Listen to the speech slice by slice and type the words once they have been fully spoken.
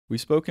We've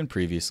spoken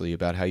previously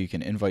about how you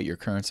can invite your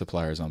current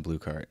suppliers on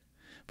BlueCart,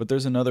 but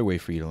there's another way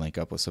for you to link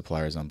up with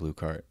suppliers on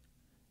BlueCart,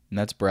 and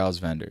that's Browse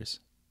Vendors.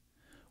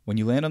 When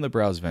you land on the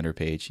Browse Vendor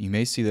page, you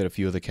may see that a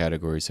few of the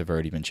categories have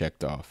already been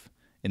checked off.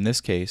 In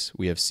this case,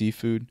 we have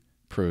seafood,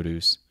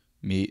 produce,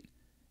 meat,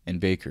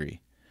 and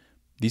bakery.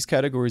 These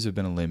categories have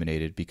been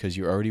eliminated because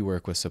you already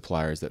work with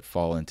suppliers that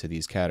fall into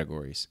these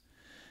categories.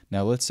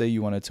 Now let's say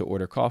you wanted to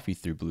order coffee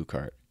through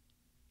BlueCart.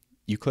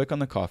 You click on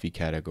the coffee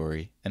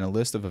category and a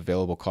list of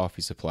available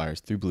coffee suppliers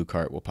through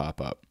BlueCart will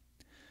pop up.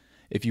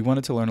 If you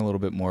wanted to learn a little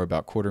bit more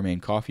about Quartermaine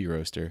Coffee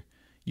Roaster,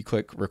 you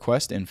click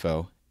Request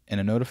Info and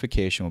a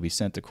notification will be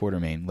sent to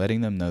Quartermaine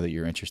letting them know that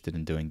you're interested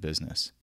in doing business.